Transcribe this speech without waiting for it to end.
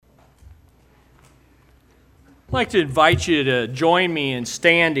I'd like to invite you to join me in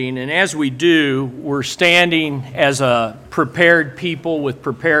standing, and as we do, we're standing as a prepared people with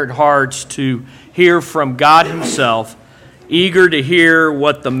prepared hearts to hear from God Himself, eager to hear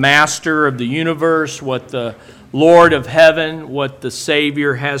what the Master of the universe, what the Lord of heaven, what the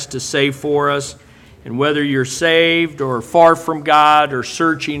Savior has to say for us. And whether you're saved or far from God or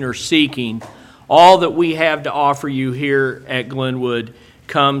searching or seeking, all that we have to offer you here at Glenwood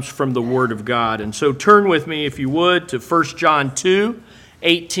comes from the Word of God. And so turn with me, if you would, to 1 John 2,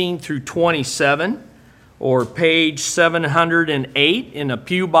 18 through 27, or page 708 in a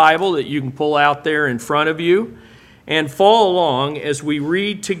pew Bible that you can pull out there in front of you, and follow along as we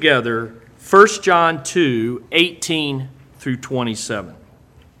read together 1 John 2, 18 through 27.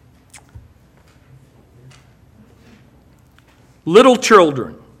 Little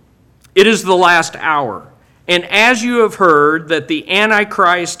children, it is the last hour. And as you have heard that the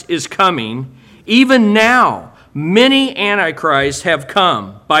Antichrist is coming, even now many Antichrists have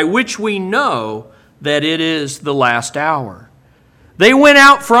come, by which we know that it is the last hour. They went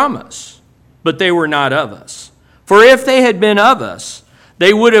out from us, but they were not of us. For if they had been of us,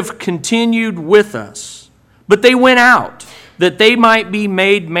 they would have continued with us. But they went out, that they might be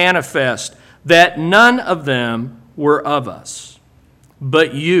made manifest, that none of them were of us.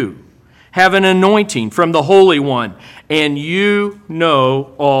 But you have an anointing from the Holy One, and you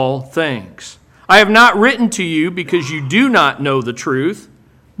know all things. I have not written to you because you do not know the truth,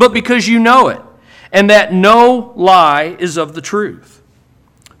 but because you know it, and that no lie is of the truth.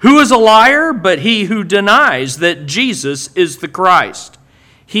 Who is a liar but he who denies that Jesus is the Christ?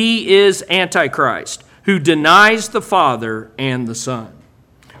 He is Antichrist, who denies the Father and the Son.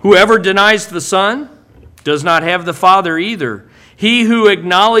 Whoever denies the Son does not have the Father either. He who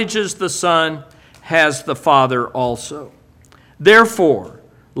acknowledges the Son has the Father also. Therefore,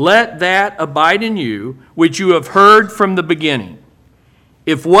 let that abide in you which you have heard from the beginning.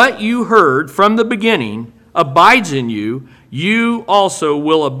 If what you heard from the beginning abides in you, you also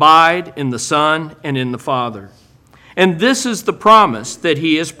will abide in the Son and in the Father. And this is the promise that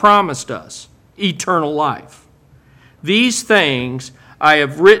He has promised us, eternal life. These things I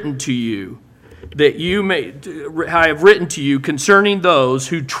have written to you, I have written to you concerning those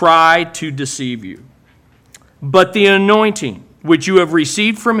who try to deceive you. But the anointing which you have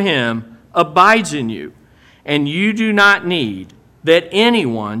received from Him abides in you, and you do not need that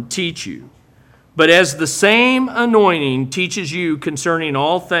anyone teach you. But as the same anointing teaches you concerning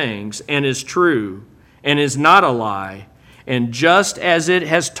all things, and is true, and is not a lie, and just as it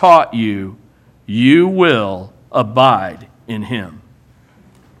has taught you, you will abide in Him.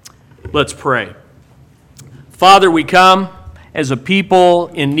 Let's pray. Father, we come as a people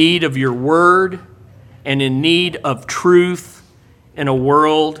in need of your word and in need of truth in a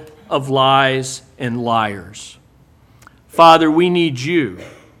world of lies and liars. Father, we need you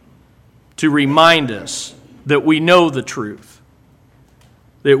to remind us that we know the truth,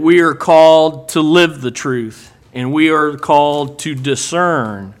 that we are called to live the truth, and we are called to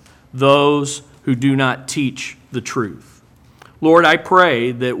discern those who do not teach the truth. Lord, I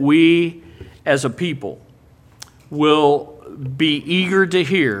pray that we as a people will be eager to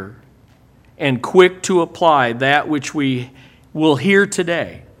hear and quick to apply that which we will hear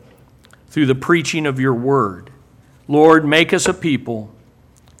today through the preaching of your word. Lord, make us a people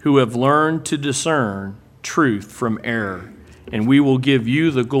who have learned to discern truth from error, and we will give you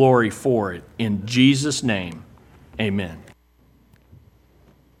the glory for it. In Jesus' name, amen.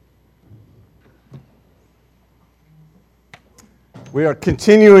 We are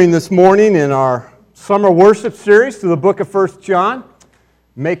continuing this morning in our summer worship series through the book of 1 John,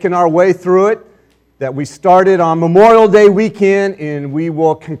 making our way through it, that we started on Memorial Day weekend, and we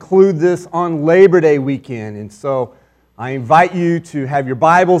will conclude this on Labor Day weekend. And so I invite you to have your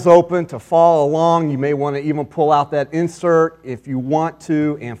Bibles open, to follow along. You may want to even pull out that insert if you want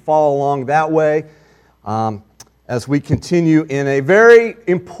to and follow along that way as we continue in a very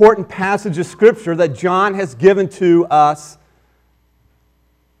important passage of Scripture that John has given to us.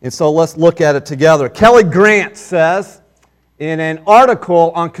 And so let's look at it together. Kelly Grant says in an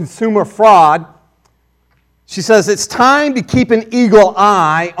article on consumer fraud, she says, it's time to keep an eagle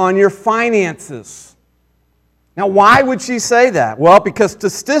eye on your finances. Now, why would she say that? Well, because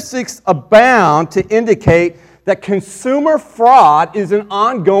statistics abound to indicate that consumer fraud is an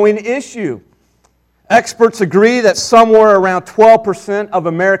ongoing issue. Experts agree that somewhere around 12% of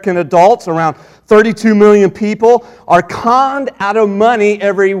American adults, around 32 million people, are conned out of money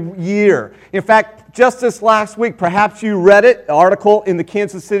every year. In fact, just this last week, perhaps you read it, an article in the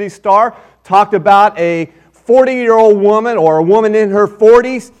Kansas City Star talked about a 40-year-old woman or a woman in her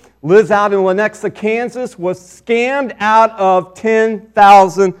 40s, lives out in Lenexa, Kansas, was scammed out of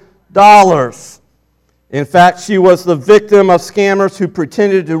 $10,000. In fact, she was the victim of scammers who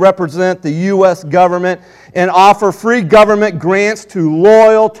pretended to represent the U.S. government and offer free government grants to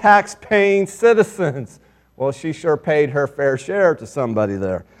loyal tax-paying citizens. Well, she sure paid her fair share to somebody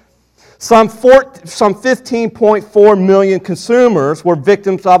there. Some 15.4 million consumers were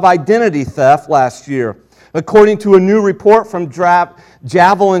victims of identity theft last year, according to a new report from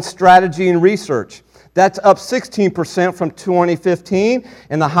Javelin Strategy and Research. That's up 16% from 2015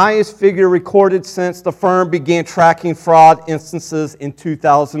 and the highest figure recorded since the firm began tracking fraud instances in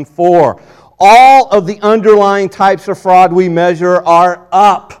 2004. All of the underlying types of fraud we measure are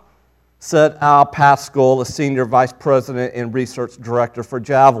up, said Al Pascal, a senior vice president and research director for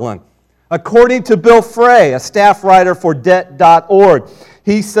Javelin. According to Bill Frey, a staff writer for Debt.org,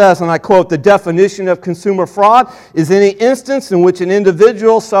 he says, and I quote, "The definition of consumer fraud is any instance in which an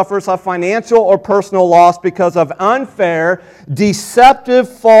individual suffers a financial or personal loss because of unfair, deceptive,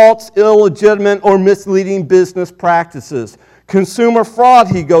 false, illegitimate, or misleading business practices. Consumer fraud,"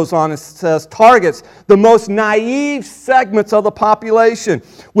 he goes on and says, "targets the most naive segments of the population,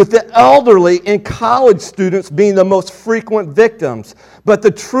 with the elderly and college students being the most frequent victims. But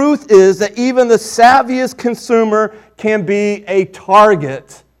the truth is that even the savviest consumer can be a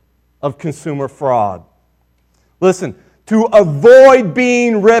target of consumer fraud." Listen, to avoid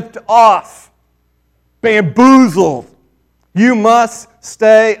being ripped off, bamboozled, you must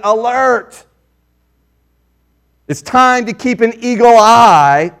stay alert. It's time to keep an eagle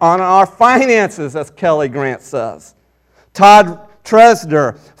eye on our finances, as Kelly Grant says. Todd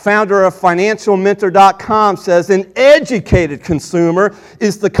Tresder, founder of FinancialMentor.com, says, "An educated consumer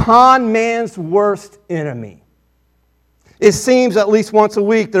is the con man's worst enemy." It seems at least once a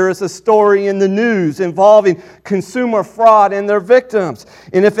week there is a story in the news involving consumer fraud and their victims.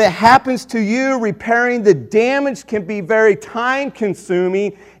 And if it happens to you, repairing the damage can be very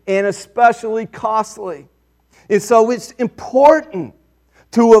time-consuming and especially costly. And so it's important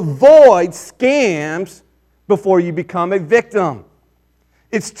to avoid scams before you become a victim.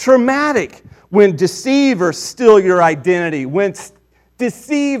 It's traumatic when deceivers steal your identity, when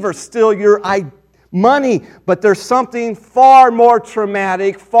deceivers steal your money. But there's something far more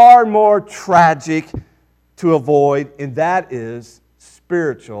traumatic, far more tragic to avoid, and that is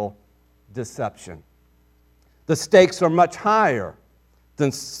spiritual deception. The stakes are much higher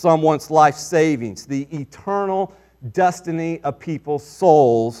than someone's life savings. The eternal destiny of people's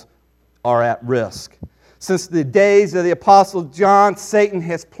souls are at risk. Since the days of the Apostle John, Satan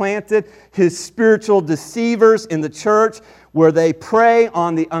has planted his spiritual deceivers in the church where they prey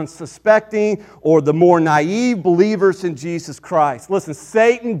on the unsuspecting or the more naive believers in Jesus Christ. Listen,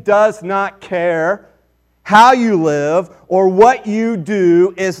 Satan does not care how you live or what you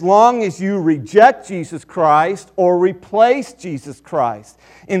do as long as you reject Jesus Christ or replace Jesus Christ.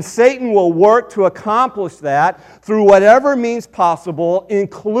 And Satan will work to accomplish that through whatever means possible,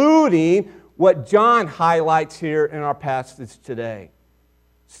 including what John highlights here in our passage today: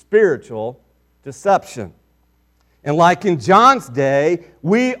 spiritual deception. And like in John's day,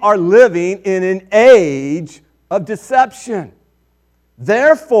 we are living in an age of deception.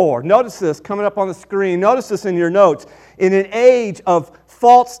 Therefore, notice this coming up on the screen, notice this in your notes, in an age of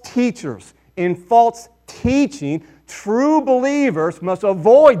false teachers and false teaching, true believers must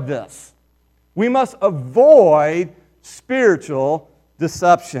avoid this. We must avoid spiritual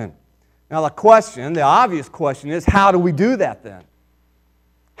deception. Now the obvious question is, how do we do that then?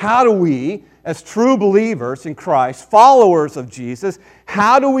 How do we, as true believers in Christ, followers of Jesus,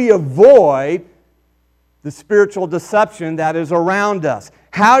 how do we avoid the spiritual deception that is around us?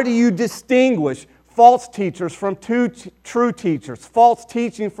 How do you distinguish false teachers from true teachers, false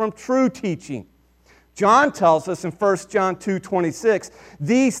teaching from true teaching? John tells us in 1 John 2:26,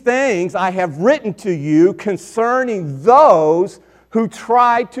 "These things I have written to you concerning those who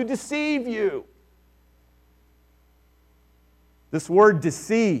try to deceive you." This word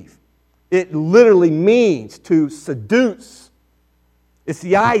deceive, it literally means to seduce. It's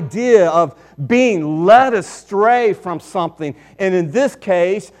the idea of being led astray from something. And in this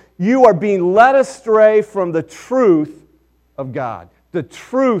case, you are being led astray from the truth of God, the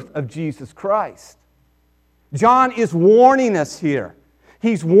truth of Jesus Christ. John is warning us here.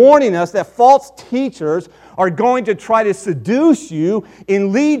 He's warning us that false teachers are going to try to seduce you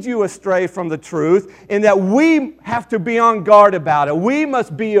and lead you astray from the truth, and that we have to be on guard about it. We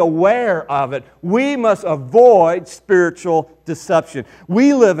must be aware of it. We must avoid spiritual deception.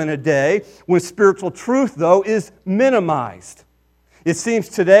 We live in a day when spiritual truth, though, is minimized. It seems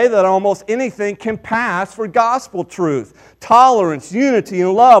today that almost anything can pass for gospel truth. Tolerance, unity,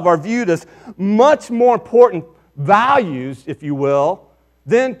 and love are viewed as much more important values, if you will,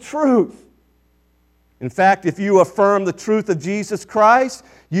 than truth. In fact, if you affirm the truth of Jesus Christ,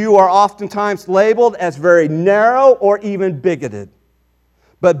 you are oftentimes labeled as very narrow or even bigoted.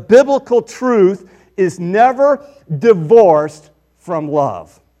 But biblical truth is never divorced from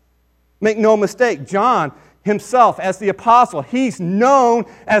love. Make no mistake, John himself, as the apostle, he's known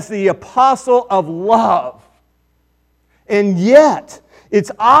as the apostle of love. And yet,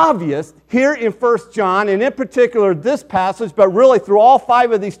 it's obvious here in 1 John, and in particular this passage, but really through all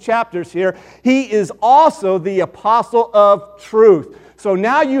 5 of these chapters here, he is also the apostle of truth. So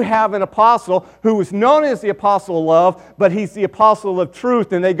now you have an apostle who is known as the apostle of love, but he's the apostle of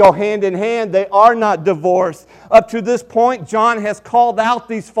truth, and they go hand in hand. They are not divorced. Up to this point, John has called out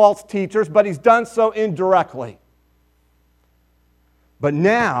these false teachers, but he's done so indirectly. But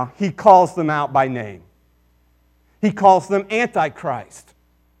now he calls them out by name. He calls them Antichrist.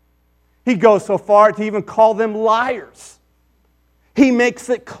 He goes so far to even call them liars. He makes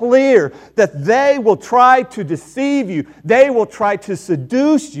it clear that they will try to deceive you. They will try to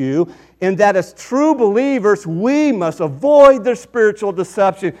seduce you, and that as true believers, we must avoid their spiritual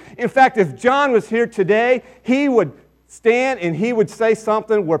deception. In fact, if John was here today, he would stand and he would say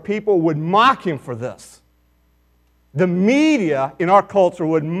something where people would mock him for this. The media in our culture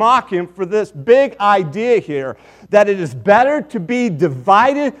would mock him for this big idea here, that it is better to be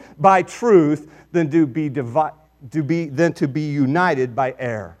divided by truth than to be united by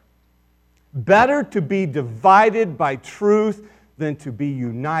error. Better to be divided by truth than to be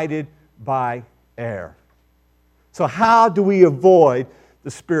united by error. So how do we avoid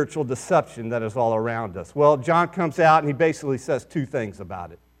the spiritual deception that is all around us? Well, John comes out and he basically says 2 things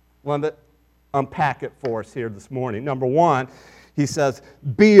about it. Let me unpack it for us here this morning. Number 1, he says,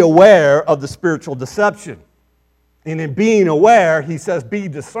 be aware of the spiritual deception. And in being aware, he says, be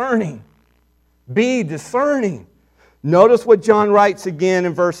discerning. Be discerning. Notice what John writes again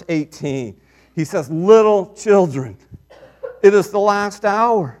in verse 18. He says, little children, it is the last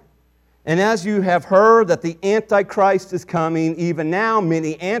hour. And as you have heard that the Antichrist is coming, even now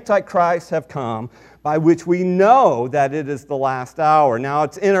many Antichrists have come, by which we know that it is the last hour. Now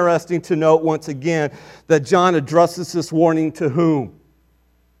it's interesting to note once again that John addresses this warning to whom?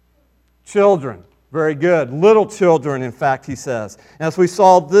 Children. Very good. Little children, in fact, he says. As we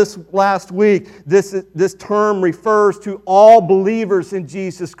saw this last week, this term refers to all believers in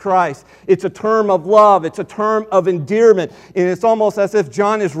Jesus Christ. It's a term of love. It's a term of endearment. And it's almost as if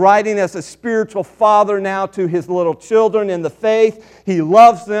John is writing as a spiritual father now to his little children in the faith. He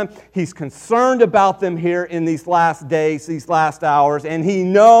loves them. He's concerned about them here in these last days, these last hours. And he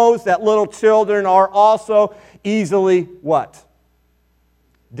knows that little children are also easily what?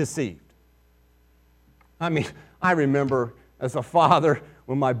 Deceived. I mean, I remember as a father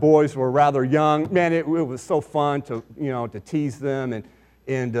when my boys were rather young, man, it was so fun to, to tease them, and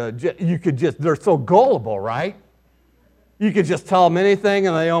you could just, they're so gullible, right? You could just tell them anything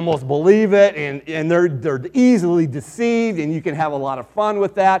and they almost believe it, and they're easily deceived, and you can have a lot of fun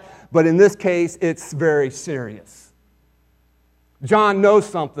with that. But in this case, it's very serious. John knows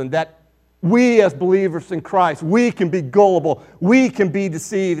something, that we as believers in Christ, we can be gullible, we can be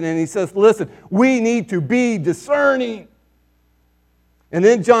deceived. And he says, listen, we need to be discerning. And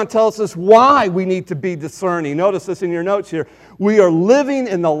then John tells us why we need to be discerning. Notice this in your notes here. We are living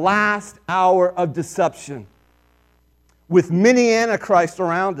in the last hour of deception, with many antichrists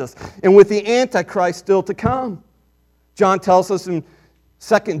around us, and with the Antichrist still to come. John tells us in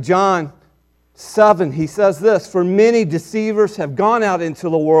 2 John 7, he says this, for many deceivers have gone out into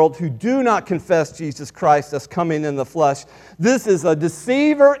the world who do not confess Jesus Christ as coming in the flesh. This is a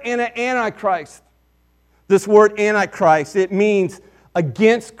deceiver and an antichrist. This word antichrist, it means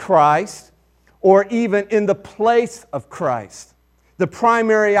against Christ or even in the place of Christ. The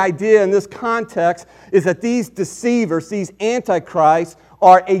primary idea in this context is that these deceivers, these antichrists,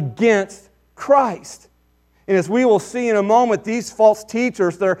 are against Christ. And as we will see in a moment, these false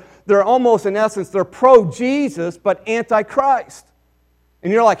teachers, they're almost, in essence, they're pro-Jesus, but anti-Christ.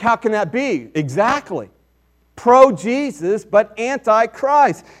 And you're like, how can that be? Exactly. Pro-Jesus, but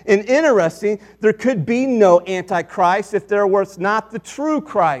anti-Christ. And interesting, there could be no anti-Christ if there was not the true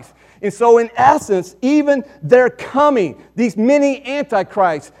Christ. And so in essence, even their coming, these many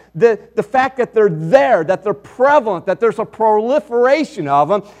antichrists, the fact that they're there, that they're prevalent, that there's a proliferation of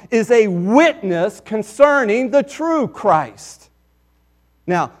them, is a witness concerning the true Christ.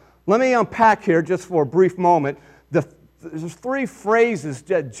 Now, let me unpack here just for a brief moment the there's three phrases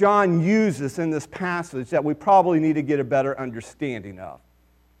that John uses in this passage that we probably need to get a better understanding of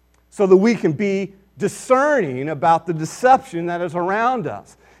so that we can be discerning about the deception that is around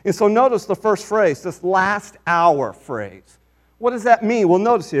us. And so notice the first phrase, this last hour phrase. What does that mean? Well,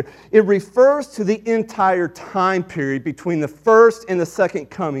 notice here, it refers to the entire time period between the first and the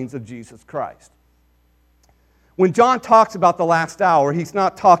second comings of Jesus Christ. When John talks about the last hour, he's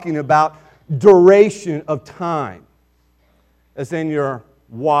not talking about duration of time, as in your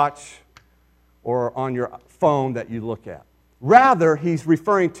watch or on your phone that you look at. Rather, he's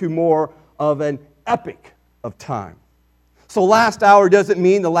referring to more of an epoch of time. So last hour doesn't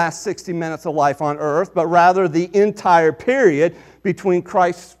mean the last 60 minutes of life on earth, but rather the entire period between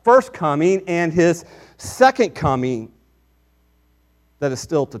Christ's first coming and his second coming that is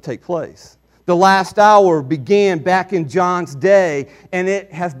still to take place. The last hour began back in John's day, and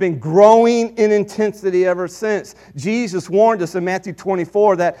it has been growing in intensity ever since. Jesus warned us in Matthew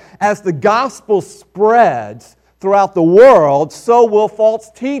 24 that as the gospel spreads throughout the world, so will false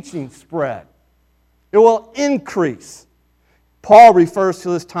teaching spread. It will increase. Paul refers to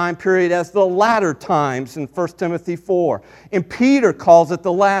this time period as the latter times in 1 Timothy 4. And Peter calls it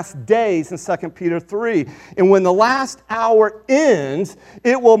the last days in 2 Peter 3. And when the last hour ends,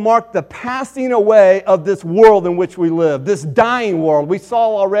 it will mark the passing away of this world in which we live, this dying world. We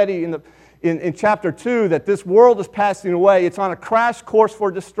saw already in chapter 2 that this world is passing away. It's on a crash course for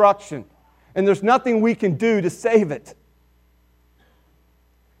destruction. And there's nothing we can do to save it.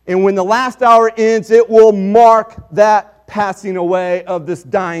 And when the last hour ends, it will mark that passing away of this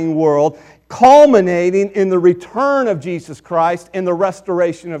dying world, culminating in the return of Jesus Christ and the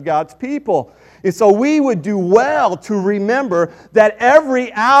restoration of God's people. And so we would do well to remember that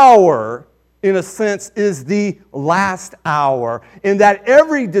every hour, in a sense, is the last hour, and that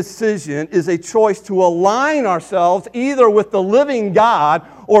every decision is a choice to align ourselves either with the living God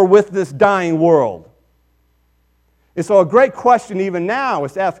or with this dying world. And so a great question even now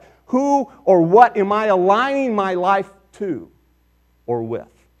is to ask, who or what am I aligning my life to or with?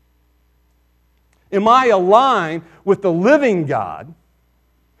 Am I aligned with the living God,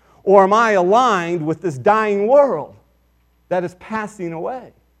 or am I aligned with this dying world that is passing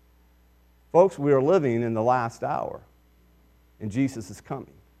away? Folks, we are living in the last hour, and Jesus is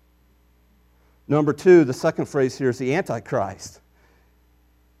coming. Number two, the second phrase here is the Antichrist.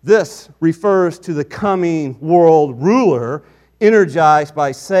 This refers to the coming world ruler energized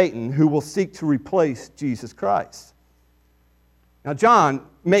by Satan who will seek to replace Jesus Christ. Now, John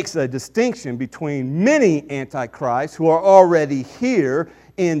makes a distinction between many antichrists who are already here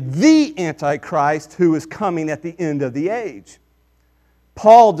and the Antichrist who is coming at the end of the age.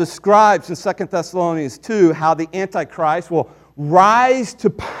 Paul describes in 2 Thessalonians 2 how the Antichrist will rise to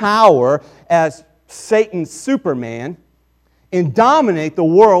power as Satan's Superman and dominate the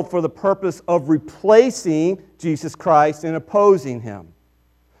world for the purpose of replacing Jesus Christ and opposing him.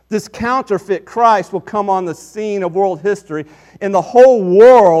 This counterfeit Christ will come on the scene of world history, and the whole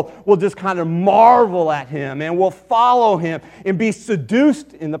world will just kind of marvel at him and will follow him and be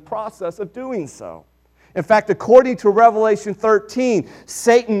seduced in the process of doing so. In fact, according to Revelation 13,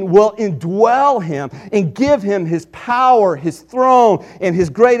 Satan will indwell him and give him his power, his throne, and his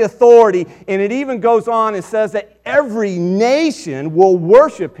great authority. And it even goes on and says that every nation will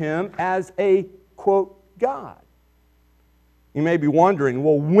worship him as a, quote, God. You may be wondering,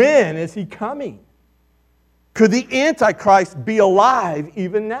 well, when is he coming? Could the Antichrist be alive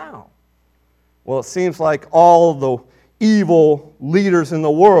even now? Well, it seems like all the evil leaders in the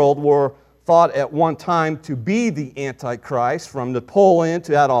world were thought at one time to be the Antichrist, from Napoleon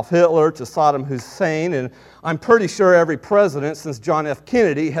to Adolf Hitler to Saddam Hussein, and I'm pretty sure every president since John F.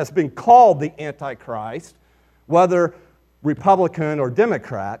 Kennedy has been called the Antichrist, whether Republican or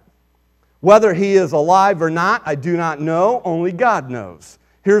Democrat. Whether he is alive or not, I do not know. Only God knows.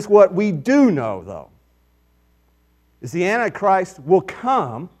 Here's what we do know, though, is the Antichrist will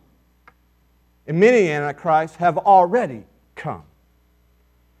come, and many Antichrists have already come.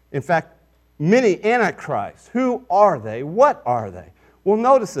 In fact, many Antichrists, who are they? What are they? Well,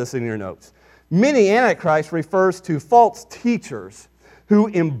 notice this in your notes. Many Antichrists refers to false teachers who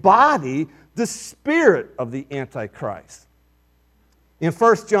embody the spirit of the Antichrist. In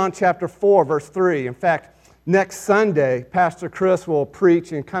 1 John chapter 4, verse 3, in fact, next Sunday, Pastor Chris will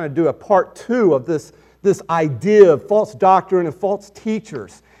preach and kind of do a part 2 of this idea of false doctrine and false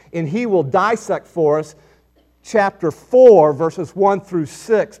teachers. And he will dissect for us chapter 4, verses 1 through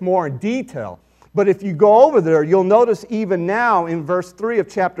 6, more in detail. But if you go over there, you'll notice even now in verse 3 of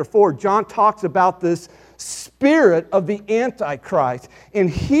chapter 4, John talks about this spirit of the Antichrist. And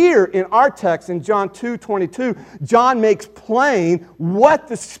here in our text in John 2:22, John makes plain what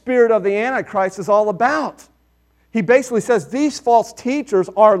the spirit of the Antichrist is all about. He basically says these false teachers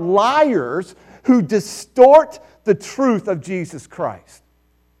are liars who distort the truth of Jesus Christ.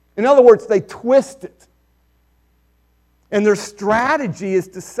 In other words, they twist it. And their strategy is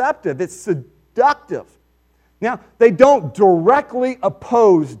deceptive. It's seductive. Now, they don't directly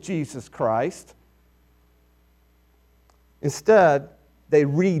oppose Jesus Christ. Instead, they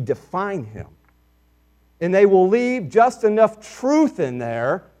redefine him. And they will leave just enough truth in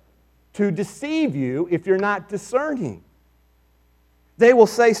there to deceive you if you're not discerning. They will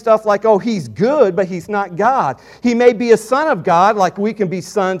say stuff like, oh, he's good, but he's not God. He may be a son of God, like we can be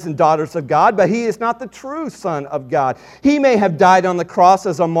sons and daughters of God, but he is not the true son of God. He may have died on the cross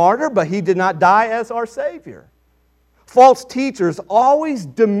as a martyr, but he did not die as our Savior. False teachers always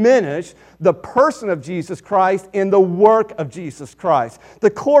diminish the person of Jesus Christ and the work of Jesus Christ.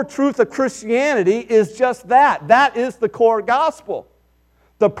 The core truth of Christianity is just that. That is the core gospel.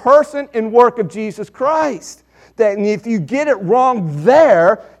 The person and work of Jesus Christ. That if you get it wrong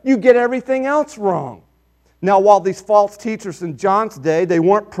there, you get everything else wrong. Now, while these false teachers in John's day, they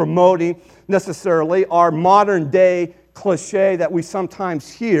weren't promoting necessarily our modern day cliche that we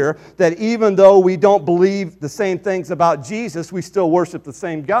sometimes hear, that even though we don't believe the same things about Jesus, we still worship the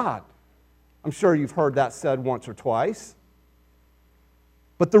same God. I'm sure you've heard that said once or twice.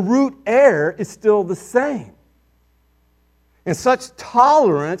 But the root error is still the same. And such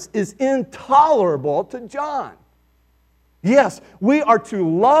tolerance is intolerable to John. Yes, we are to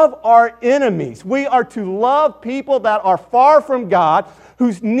love our enemies. We are to love people that are far from God,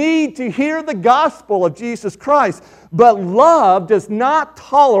 who need to hear the gospel of Jesus Christ. But love does not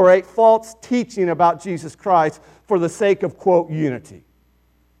tolerate false teaching about Jesus Christ for the sake of, quote, unity.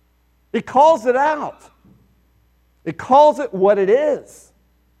 It calls it out. It calls it what it is.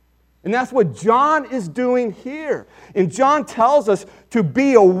 And that's what John is doing here. And John tells us to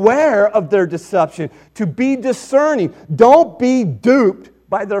be aware of their deception, to be discerning. Don't be duped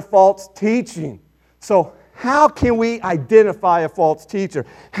by their false teaching. So how can we identify a false teacher?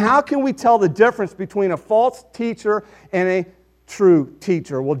 How can we tell the difference between a false teacher and a true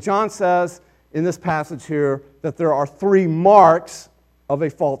teacher? Well, John says in this passage here that there are 3 marks of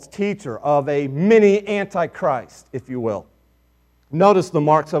a false teacher, of a mini antichrist, if you will. Notice the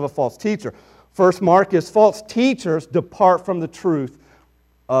marks of a false teacher. First mark is false teachers depart from the truth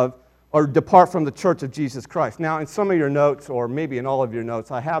or depart from the church of Jesus Christ. Now, in some of your notes, or maybe in all of your notes,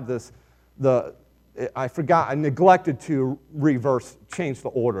 I have this, I neglected to change the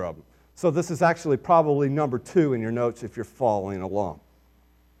order of them. So this is actually probably number 2 in your notes if you're following along.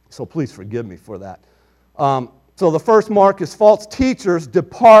 So please forgive me for that. So the first mark is false teachers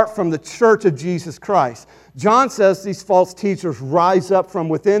depart from the church of Jesus Christ. John says these false teachers rise up from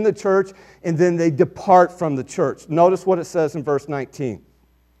within the church and then they depart from the church. Notice what it says in verse 19.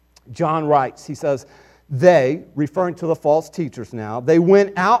 John writes, he says, they, referring to the false teachers now, they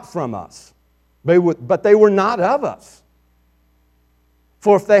went out from us, but they were not of us.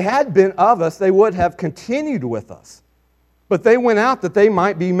 For if they had been of us, they would have continued with us. But they went out that they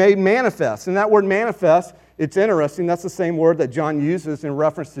might be made manifest. And that word manifest, it's interesting, that's the same word that John uses in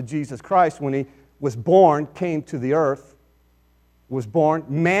reference to Jesus Christ when he was born, came to the earth, was born,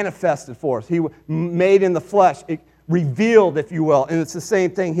 manifested for us. He was made in the flesh, revealed, if you will. And it's the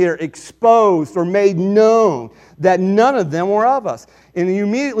same thing here, exposed or made known that none of them were of us. And you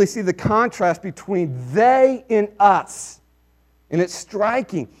immediately see the contrast between they and us. And it's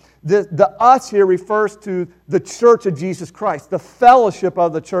striking. The us here refers to the church of Jesus Christ, the fellowship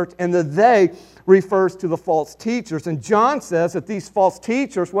of the church, and the they refers to the false teachers. And John says that these false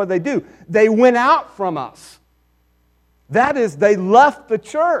teachers, what do? They went out from us. That is, they left the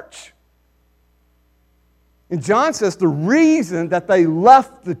church. And John says the reason that they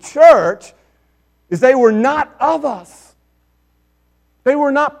left the church is they were not of us. They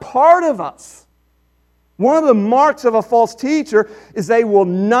were not part of us. One of the marks of a false teacher is they will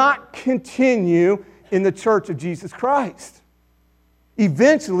not continue in the church of Jesus Christ.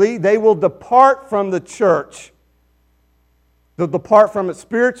 Eventually, they will depart from the church. They'll depart from it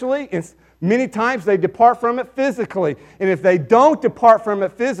spiritually, and many times they depart from it physically. And if they don't depart from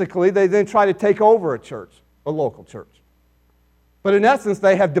it physically, they then try to take over a church, a local church. But in essence,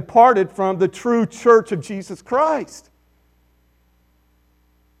 they have departed from the true church of Jesus Christ.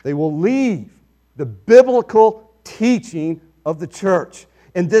 They will leave the biblical teaching of the church.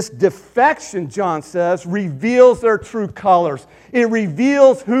 And this defection, John says, reveals their true colors. It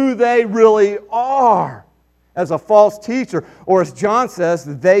reveals who they really are. as a false teacher, or as John says,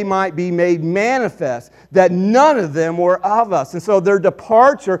 that they might be made manifest, that none of them were of us. And so their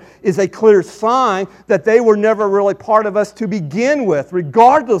departure is a clear sign that they were never really part of us to begin with,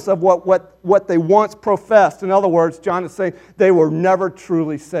 regardless of what they once professed. In other words, John is saying they were never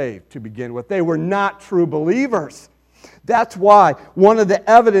truly saved to begin with. They were not true believers. That's why one of the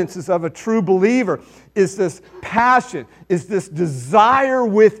evidences of a true believer is this passion, is this desire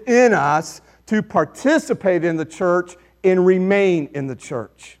within us to participate in the church and remain in the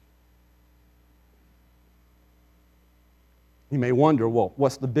church. You may wonder, well,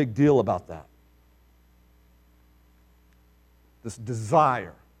 what's the big deal about that? This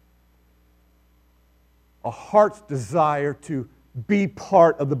desire, a heart's desire to be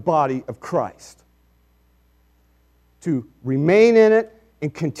part of the body of Christ, to remain in it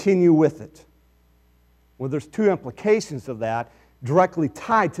and continue with it. Well, there's two implications of that directly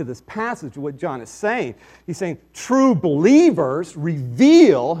tied to this passage of what John is saying. He's saying true believers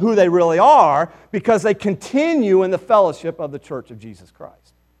reveal who they really are because they continue in the fellowship of the church of Jesus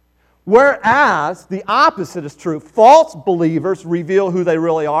Christ. Whereas the opposite is true. False believers reveal who they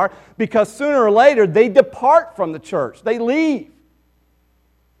really are because sooner or later they depart from the church. They leave.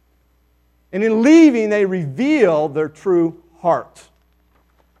 And in leaving, they reveal their true heart.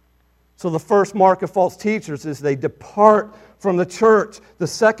 So the first mark of false teachers is they depart from the church. The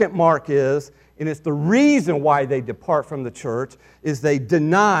second mark is, and it's the reason why they depart from the church, is they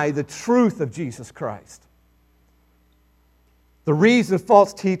deny the truth of Jesus Christ. The reason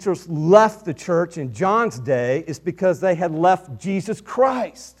false teachers left the church in John's day is because they had left Jesus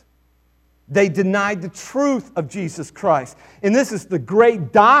Christ. They denied the truth of Jesus Christ. And this is the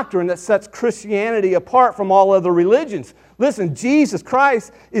great doctrine that sets Christianity apart from all other religions. Listen, Jesus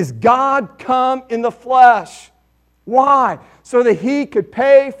Christ is God come in the flesh. Why? So that He could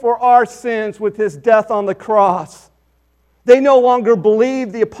pay for our sins with His death on the cross. They no longer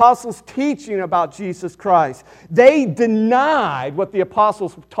believed the apostles' teaching about Jesus Christ. They denied what the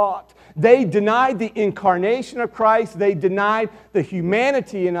apostles taught. They denied the incarnation of Christ. They denied the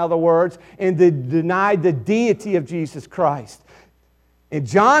humanity, in other words, and they denied the deity of Jesus Christ. And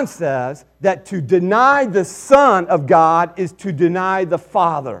John says that to deny the Son of God is to deny the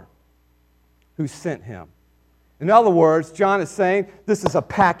Father who sent Him. In other words, John is saying this is a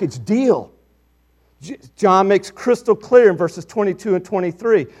package deal. John makes crystal clear in verses 22 and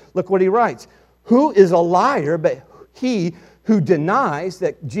 23. Look what he writes. Who is a liar but he who denies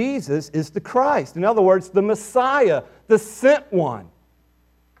that Jesus is the Christ? In other words, the Messiah, the sent one,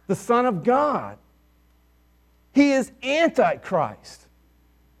 the Son of God. He is Antichrist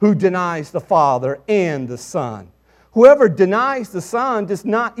who denies the Father and the Son. Whoever denies the Son does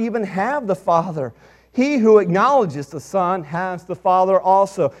not even have the Father. He who acknowledges the Son has the Father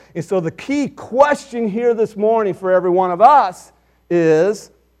also. And so the key question here this morning for every one of us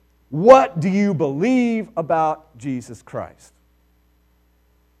is, what do you believe about Jesus Christ?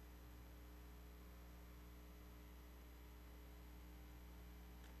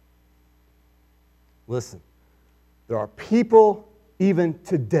 Listen, there are people even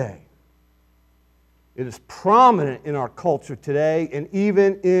today. It is prominent in our culture today and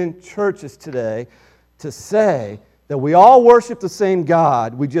even in churches today to say that we all worship the same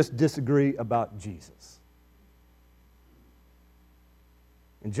God, we just disagree about Jesus.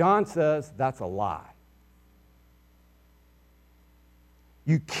 And John says that's a lie.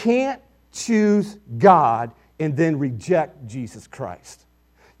 You can't choose God and then reject Jesus Christ.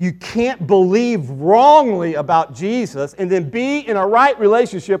 You can't believe wrongly about Jesus and then be in a right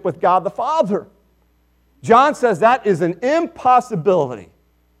relationship with God the Father. John says that is an impossibility.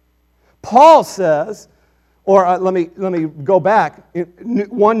 Paul says, or let me go back.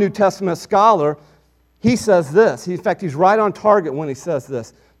 One New Testament scholar, he says this. In fact, he's right on target when he says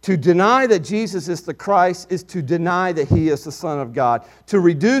this. To deny that Jesus is the Christ is to deny that He is the Son of God. To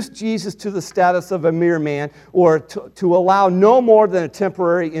reduce Jesus to the status of a mere man, or to allow no more than a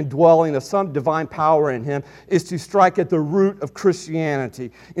temporary indwelling of some divine power in Him, is to strike at the root of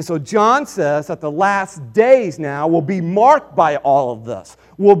Christianity. And so John says that the last days now will be marked by all of this.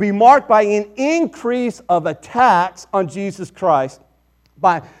 Will be marked by an increase of attacks on Jesus Christ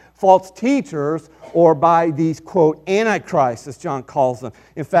by false teachers, or by these, quote, antichrists, as John calls them.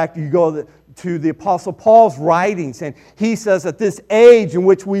 In fact, you go to the Apostle Paul's writings, and he says that this age in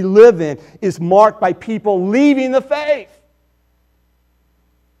which we live in is marked by people leaving the faith.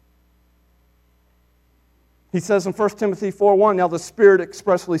 He says in 1 Timothy 4:1, now the Spirit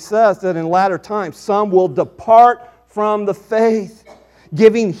expressly says that in latter times some will depart from the faith,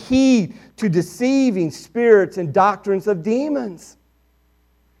 giving heed to deceiving spirits and doctrines of demons.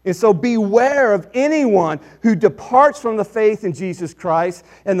 And so beware of anyone who departs from the faith in Jesus Christ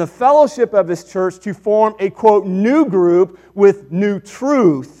and the fellowship of His church to form a, quote, new group with new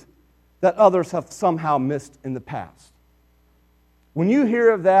truth that others have somehow missed in the past. When you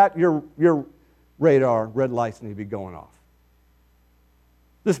hear of that, your radar, red lights need to be going off.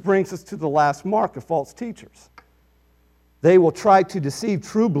 This brings us to the last mark of false teachers. They will try to deceive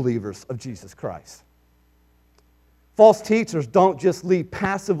true believers of Jesus Christ. False teachers don't just lead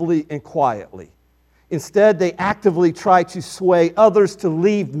passively and quietly. Instead, they actively try to sway others to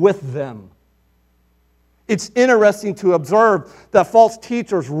leave with them. It's interesting to observe that false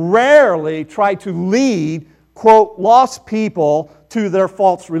teachers rarely try to lead, quote, lost people to their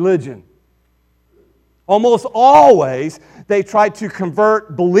false religion. Almost always, they try to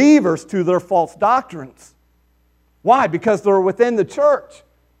convert believers to their false doctrines. Why? Because they're within the church.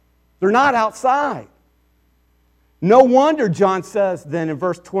 They're not outside. No wonder John says then in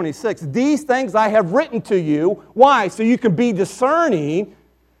verse 26, these things I have written to you. Why? So you can be discerning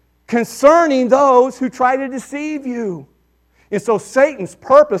concerning those who try to deceive you. And so Satan's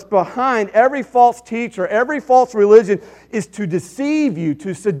purpose behind every false teacher, every false religion, is to deceive you,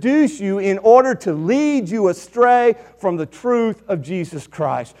 to seduce you in order to lead you astray from the truth of Jesus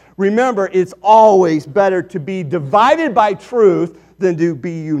Christ. Remember, it's always better to be divided by truth than to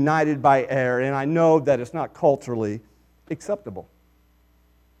be united by error. And I know that it's not culturally acceptable.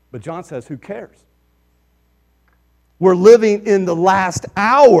 But John says, who cares? We're living in the last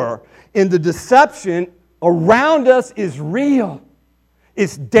hour, and the deception around us is real.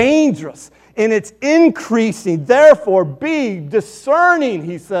 It's dangerous, and it's increasing. Therefore, be discerning,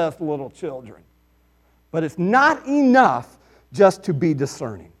 he says to little children. But it's not enough just to be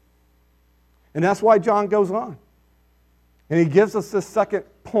discerning. And that's why John goes on. And he gives us this second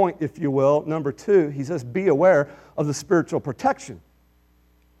point, if you will, number 2. He says, be aware of the spiritual protection.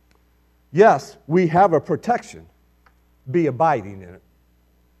 Yes, we have a protection. Be abiding in it.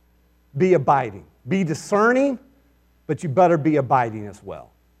 Be abiding. Be discerning, but you better be abiding as well.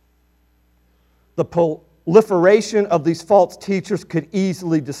 The proliferation of these false teachers could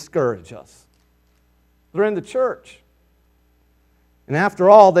easily discourage us. They're in the church. And after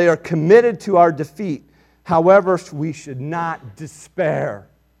all, they are committed to our defeat. However, we should not despair.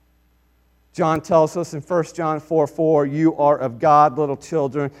 John tells us in 1 John 4:4, you are of God, little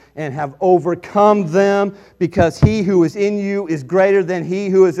children, and have overcome them, because he who is in you is greater than he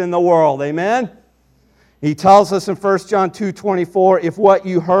who is in the world. Amen? He tells us in 1 John 2:24, if what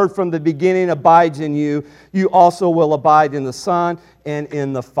you heard from the beginning abides in you, you also will abide in the Son and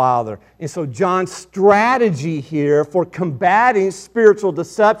in the Father. And so John's strategy here for combating spiritual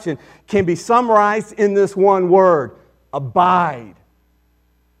deception can be summarized in this one word: abide.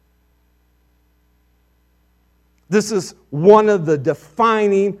 This is one of the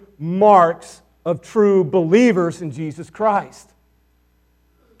defining marks of true believers in Jesus Christ.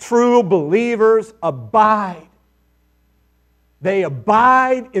 True believers abide. They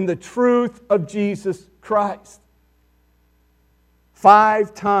abide in the truth of Jesus Christ.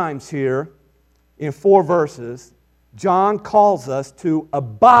 5 times here in 4 verses, John calls us to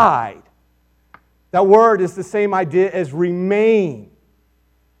abide. That word is the same idea as remain.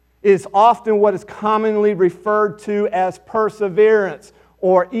 It is often what is commonly referred to as perseverance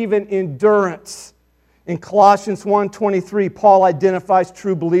or even endurance. In Colossians 1:23, Paul identifies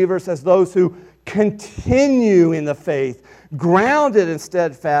true believers as those who continue in the faith, grounded and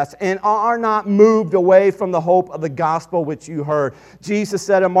steadfast, and are not moved away from the hope of the gospel which you heard. Jesus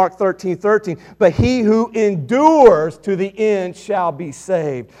said in Mark 13:13, but he who endures to the end shall be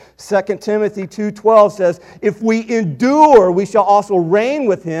saved. 2 Timothy 2:12 says, if we endure, we shall also reign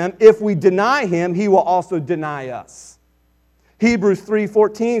with him. If we deny him, he will also deny us. Hebrews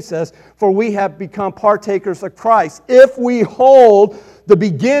 3:14 says, for we have become partakers of Christ, if we hold the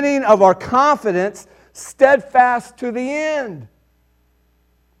beginning of our confidence steadfast to the end.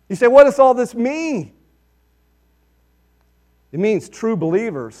 You say, what does all this mean? It means true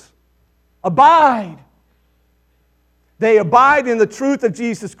believers abide. They abide in the truth of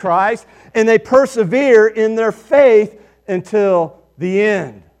Jesus Christ, and they persevere in their faith until the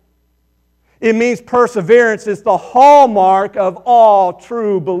end. It means perseverance is the hallmark of all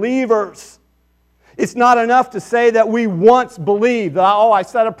true believers. It's not enough to say that we once believed. Oh, I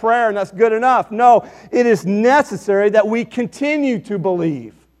said a prayer and that's good enough. No, it is necessary that we continue to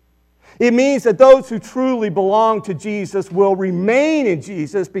believe. It means that those who truly belong to Jesus will remain in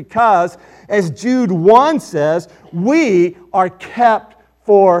Jesus because, as Jude 1 says, we are kept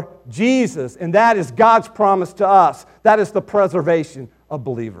for Jesus. And that is God's promise to us. That is the preservation of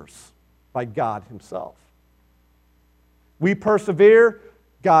believers by God Himself. We persevere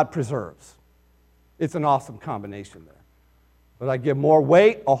God preserves. It's an awesome combination there. But I give more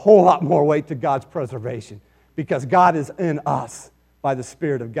weight, a whole lot more weight to God's preservation, because God is in us by the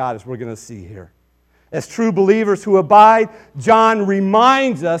Spirit of God, as we're going to see here. As true believers who abide, John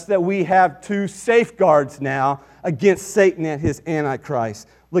reminds us that we have two safeguards now against Satan and his Antichrist.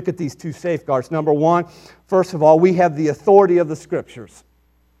 Look at these two safeguards. Number one, first of all, we have the authority of the Scriptures.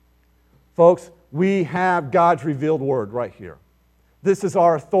 Folks, we have God's revealed Word right here. This is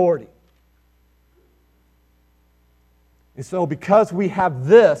our authority. And so because we have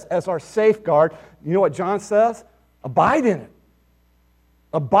this as our safeguard, you know what John says? Abide in it.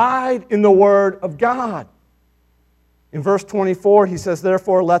 Abide in the Word of God. In verse 24, he says,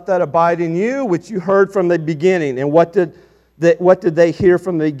 therefore let that abide in you, which you heard from the beginning. And what did they hear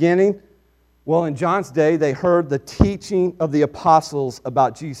from the beginning? Well, in John's day, they heard the teaching of the apostles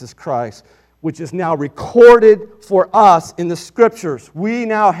about Jesus Christ, which is now recorded for us in the Scriptures. We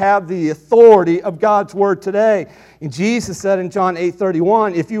now have the authority of God's Word today. And Jesus said in John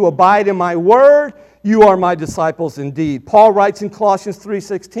 8:31, if you abide in my Word, you are my disciples indeed. Paul writes in Colossians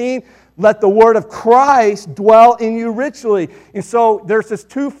 3:16, let the word of Christ dwell in you richly. And so there's this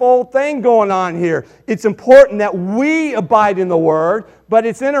twofold thing going on here. It's important that we abide in the Word, but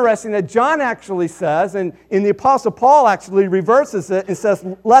it's interesting that John actually says, and the Apostle Paul actually reverses it and says,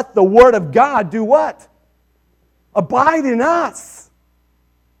 let the Word of God do what? Abide in us.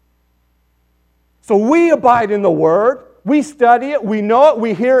 So we abide in the Word. We study it, we know it,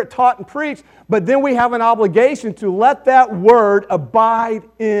 we hear it taught and preached, but then we have an obligation to let that Word abide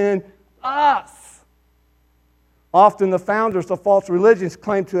in us. Often the founders of false religions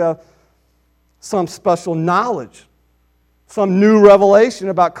claim to have some special knowledge, some new revelation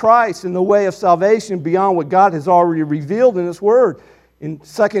about Christ and the way of salvation beyond what God has already revealed in His Word. In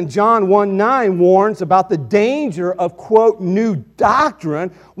 2 John 1:9 warns about the danger of, quote, new doctrine,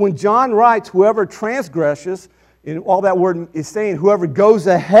 when John writes, whoever transgresses, and all that word is saying, whoever goes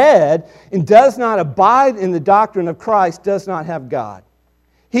ahead and does not abide in the doctrine of Christ does not have God.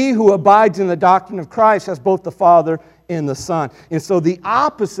 He who abides in the doctrine of Christ has both the Father and the Son. And so the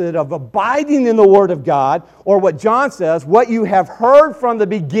opposite of abiding in the Word of God, or what John says, what you have heard from the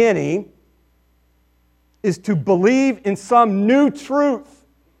beginning, is to believe in some new truth.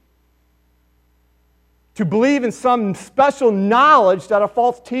 To believe in some special knowledge that a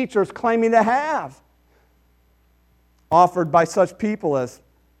false teacher is claiming to have. Offered by such people as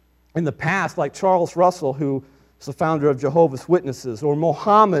in the past, like Charles Russell, who is the founder of Jehovah's Witnesses, or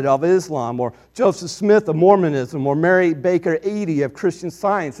Muhammad of Islam, or Joseph Smith of Mormonism, or Mary Baker Eddy of Christian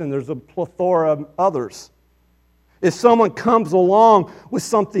Science, and there's a plethora of others. If someone comes along with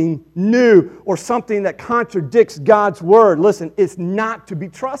something new or something that contradicts God's Word, listen, it's not to be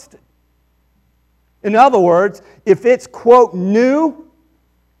trusted. In other words, if it's, quote, new,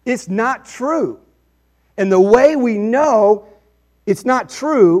 it's not true. And the way we know it's not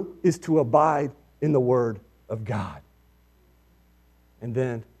true is to abide in the Word of God. And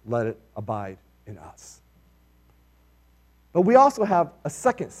then let it abide in us. But we also have a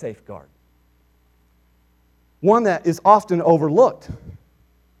second safeguard. One that is often overlooked.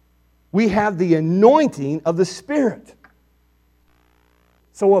 We have the anointing of the Spirit.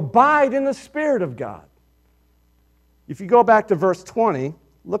 So abide in the Spirit of God. If you go back to verse 20,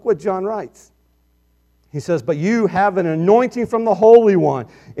 look what John writes. He says, but you have an anointing from the Holy One,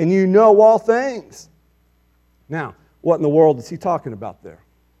 and you know all things. Now, what in the world is he talking about there?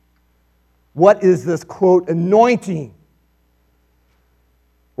 What is this, quote, anointing?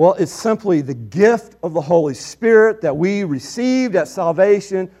 Well, it's simply the gift of the Holy Spirit that we received at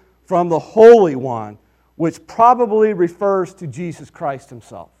salvation from the Holy One, which probably refers to Jesus Christ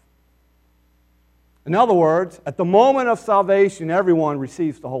Himself. In other words, at the moment of salvation, everyone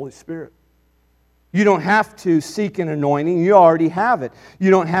receives the Holy Spirit. You don't have to seek an anointing. You already have it.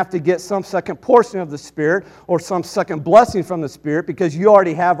 You don't have to get some second portion of the Spirit or some second blessing from the Spirit, because you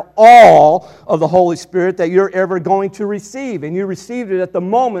already have all of the Holy Spirit that you're ever going to receive. And you received it at the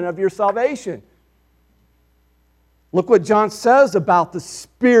moment of your salvation. Look what John says about the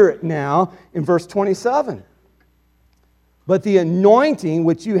Spirit now in verse 27. But the anointing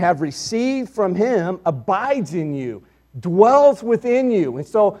which you have received from Him abides in you, dwells within you. And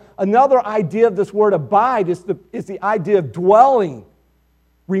so another idea of this word abide is the idea of dwelling,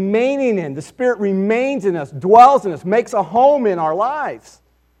 remaining in. The Spirit remains in us, dwells in us, makes a home in our lives.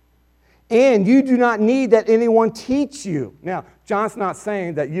 And you do not need that anyone teach you. Now, John's not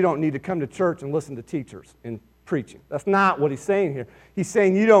saying that you don't need to come to church and listen to teachers and preaching. That's not what he's saying here. He's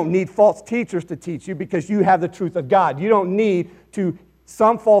saying you don't need false teachers to teach you because you have the truth of God. You don't need to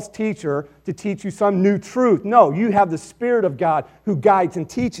some false teacher to teach you some new truth. No, you have the Spirit of God who guides and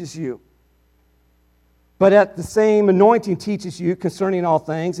teaches you. But at the same anointing teaches you concerning all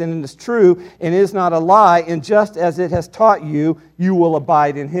things, and it is true and is not a lie, and just as it has taught you, you will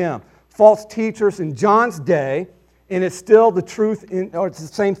abide in him. False teachers in John's day, and it's still the truth, or it's the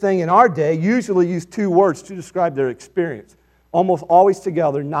same thing in our day, usually use two words to describe their experience. Almost always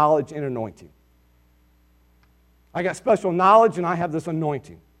together, knowledge and anointing. I got special knowledge and I have this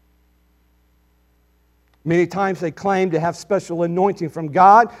anointing. Many times they claim to have special anointing from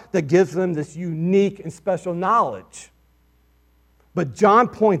God that gives them this unique and special knowledge. But John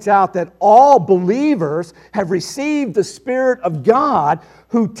points out that all believers have received the Spirit of God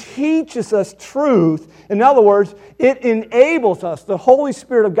who teaches us truth. In other words, it enables us, the Holy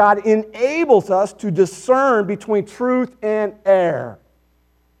Spirit of God enables us to discern between truth and error.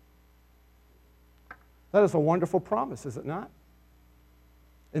 That is a wonderful promise, is it not?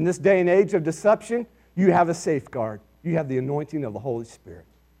 In this day and age of deception, you have a safeguard. You have the anointing of the Holy Spirit.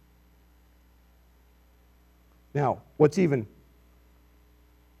 Now, what's even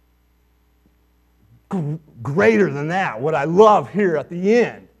greater than that, what I love here at the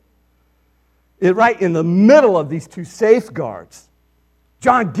end, right in the middle of these two safeguards,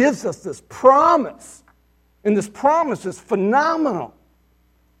 John gives us this promise. And this promise is phenomenal.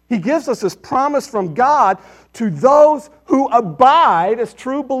 He gives us this promise from God to those who abide as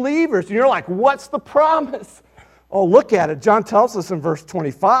true believers. And you're like, what's the promise? Oh, look at it. John tells us in verse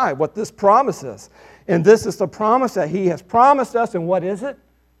 25 what this promise is. And this is the promise that he has promised us. And what is it?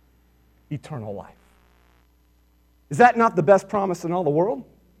 Eternal life. Is that not the best promise in all the world?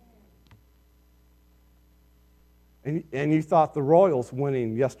 And you thought the Royals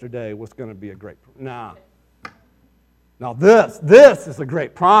winning yesterday was going to be a great promise. Nah. Now this is a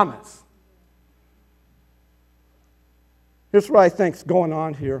great promise. Here's what I think's going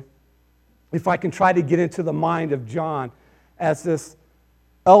on here. If I can try to get into the mind of John as this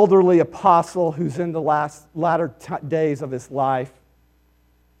elderly apostle who's in the latter days of his life.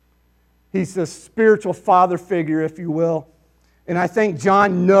 He's this spiritual father figure, if you will. And I think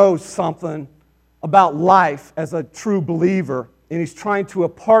John knows something about life as a true believer. And he's trying to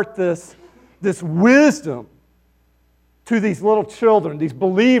impart this wisdom to these little children, these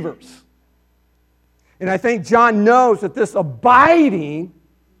believers. And I think John knows that this abiding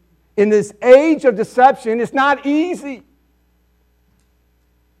in this age of deception is not easy.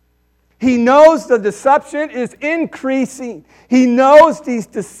 He knows the deception is increasing. He knows these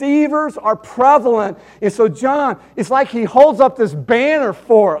deceivers are prevalent. And so John, it's like he holds up this banner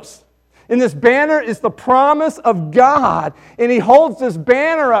for us. And this banner is the promise of God. And he holds this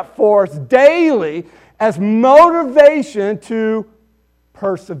banner up for us daily as motivation to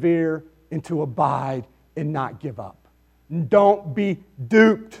persevere and to abide and not give up. Don't be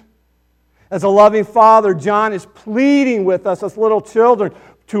duped. As a loving father, John is pleading with us as little children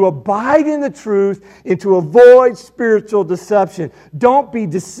to abide in the truth and to avoid spiritual deception. Don't be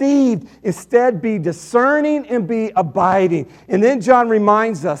deceived. Instead, be discerning and be abiding. And then John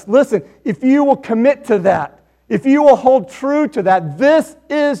reminds us, listen, if you will commit to that, if you will hold true to that, this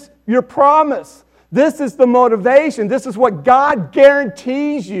is your promise. This is the motivation. This is what God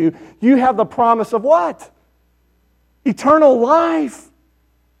guarantees you. You have the promise of what? Eternal life.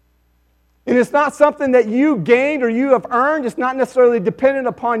 And it's not something that you gained or you have earned. It's not necessarily dependent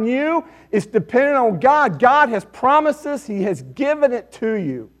upon you. It's dependent on God. God has promised us. He has given it to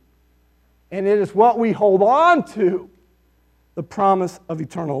you. And it is what we hold on to, the promise of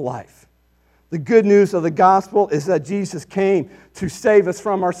eternal life. The good news of the gospel is that Jesus came to save us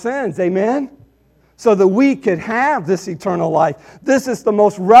from our sins. Amen? So that we could have this eternal life. This is the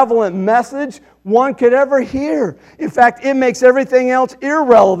most relevant message one could ever hear. In fact, it makes everything else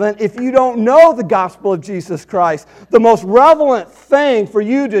irrelevant if you don't know the gospel of Jesus Christ. The most relevant thing for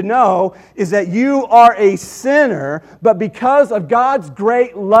you to know is that you are a sinner, but because of God's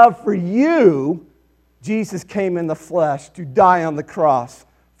great love for you, Jesus came in the flesh to die on the cross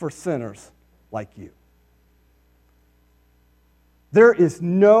for sinners like you. There is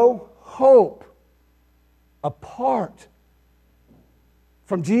no hope apart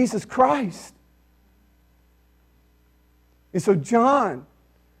from Jesus Christ. And so John,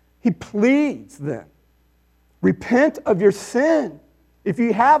 he pleads then, repent of your sin if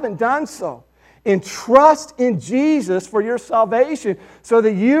you haven't done so, and trust in Jesus for your salvation so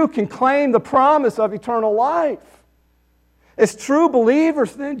that you can claim the promise of eternal life. As true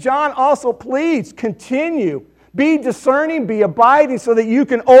believers, then John also pleads, continue, be discerning, be abiding so that you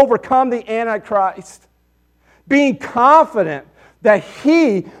can overcome the Antichrist. Being confident that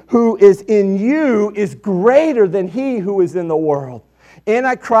he who is in you is greater than he who is in the world.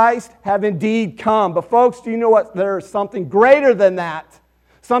 Antichrist have indeed come. But folks, do you know what? There's something greater than that.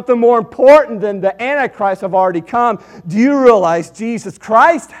 Something more important than the Antichrist have already come. Do you realize Jesus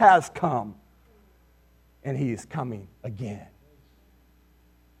Christ has come? And He is coming again.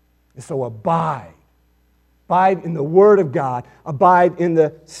 And so abide. Abide in the Word of God. Abide in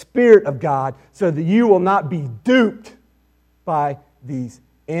the Spirit of God so that you will not be duped by these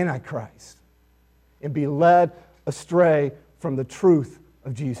Antichrists and be led astray from the truth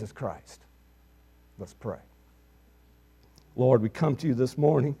of Jesus Christ. Let's pray. Lord, we come to you this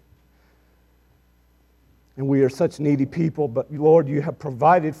morning, and we are such needy people, but Lord, you have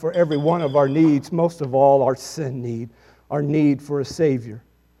provided for every one of our needs, most of all our sin need, our need for a Savior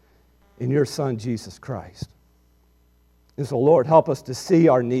in your Son, Jesus Christ. And so, Lord, help us to see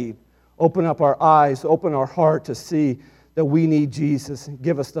our need. Open up our eyes, open our heart to see that we need Jesus, and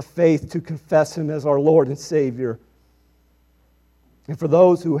give us the faith to confess Him as our Lord and Savior. And for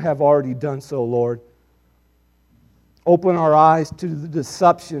those who have already done so, Lord, open our eyes to the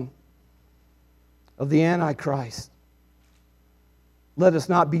deception of the Antichrist. Let us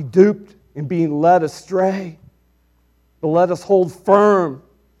not be duped in being led astray, but let us hold firm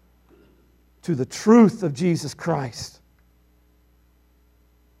to the truth of Jesus Christ.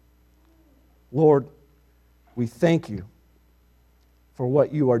 Lord, we thank you for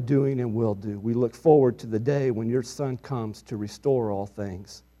what you are doing and will do. We look forward to the day when your Son comes to restore all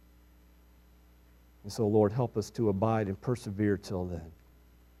things. And so, Lord, help us to abide and persevere till then.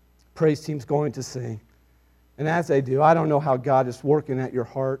 Praise team's going to sing. And as they do, I don't know how God is working at your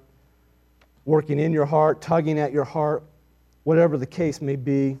heart, working in your heart, tugging at your heart, whatever the case may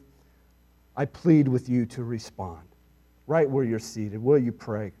be. I plead with you to respond. Right where you're seated, will you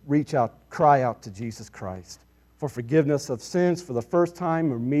pray? Reach out, cry out to Jesus Christ for forgiveness of sins for the first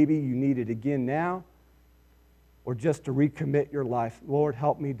time, or maybe you need it again now, or just to recommit your life. Lord,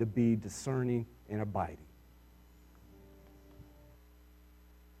 help me to be discerning and abiding.